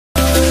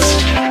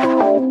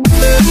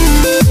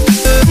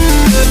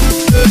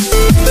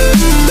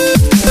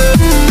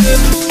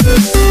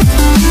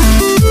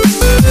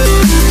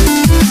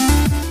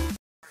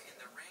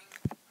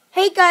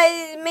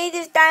guys, it's me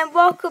and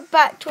welcome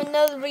back to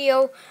another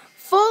video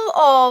full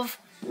of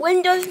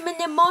Windows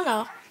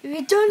Minimona. If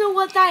you don't know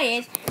what that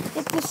is,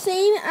 it's the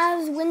same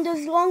as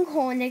Windows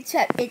Longhorn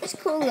except it's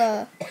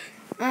cooler.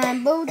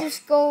 And we'll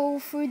just go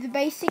through the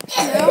basics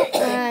now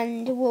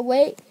and we'll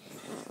wait.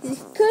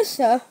 This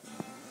cursor,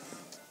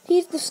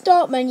 here's the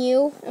start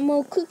menu and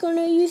we'll click on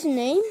our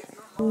username.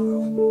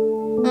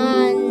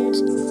 And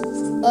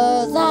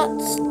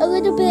that's a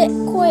little bit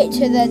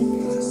quieter than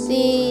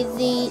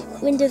the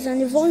Windows on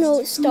the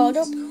Vono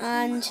startup,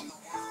 and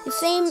the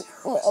same.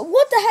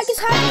 What the heck is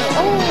happening?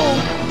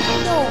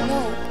 Oh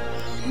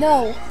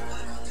no!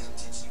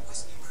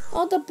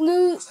 Not the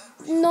blue,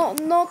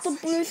 not the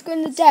blue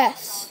screen of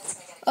death.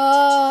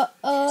 What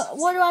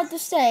do I have to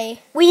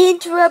say? We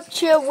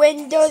interrupt your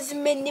Windows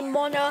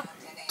Minimona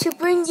to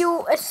bring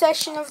you a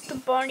session of the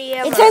Barney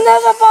Error. It's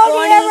another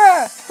Barney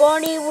Error!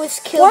 Barney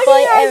was killed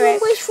by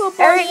Eric. Wish for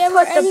Barney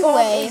Error put the anyway.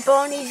 bomb in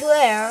Barney's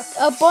lair.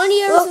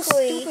 Barney Error is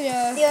Luckily,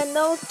 stupider. there are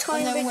no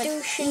time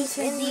reductions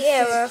in the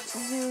error,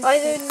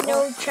 either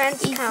no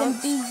chance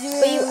counts,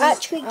 but you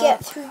actually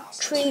get through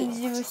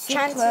 3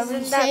 chances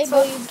and that's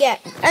all you get.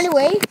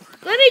 Anyway,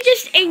 let me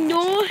just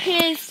ignore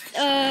his,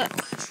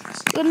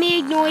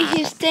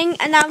 thing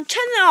and I'll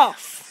turn it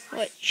off.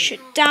 Let's shut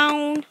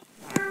down.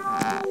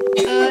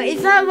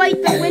 Is that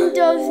like the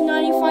Windows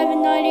 95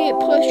 and 98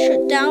 plus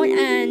shut down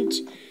and...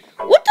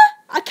 What the?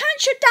 I can't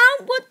shut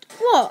down? What?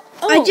 Oh.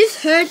 I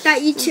just heard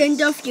that you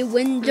turned off your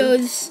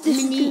Windows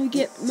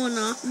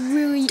Minimona.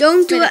 Really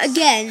don't do it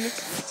again.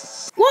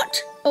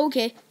 What?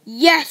 Okay.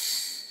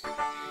 Yes!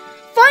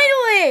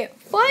 Finally!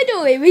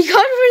 We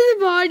got rid of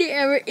the Barney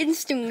Error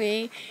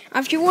instantly.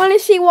 If you want to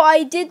see what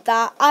I did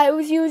that, I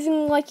was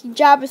using like a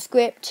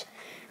JavaScript.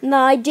 And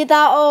I did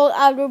that all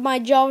out of my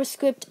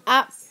JavaScript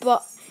app,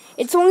 but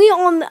it's only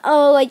on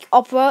like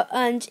Opera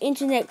and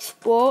Internet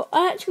Explorer.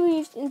 I actually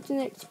used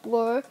Internet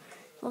Explorer.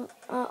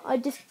 I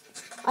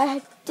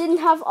didn't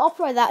have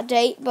Opera that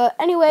day, but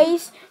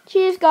anyways,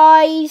 cheers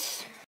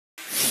guys.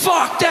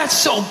 Fuck, that's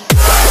so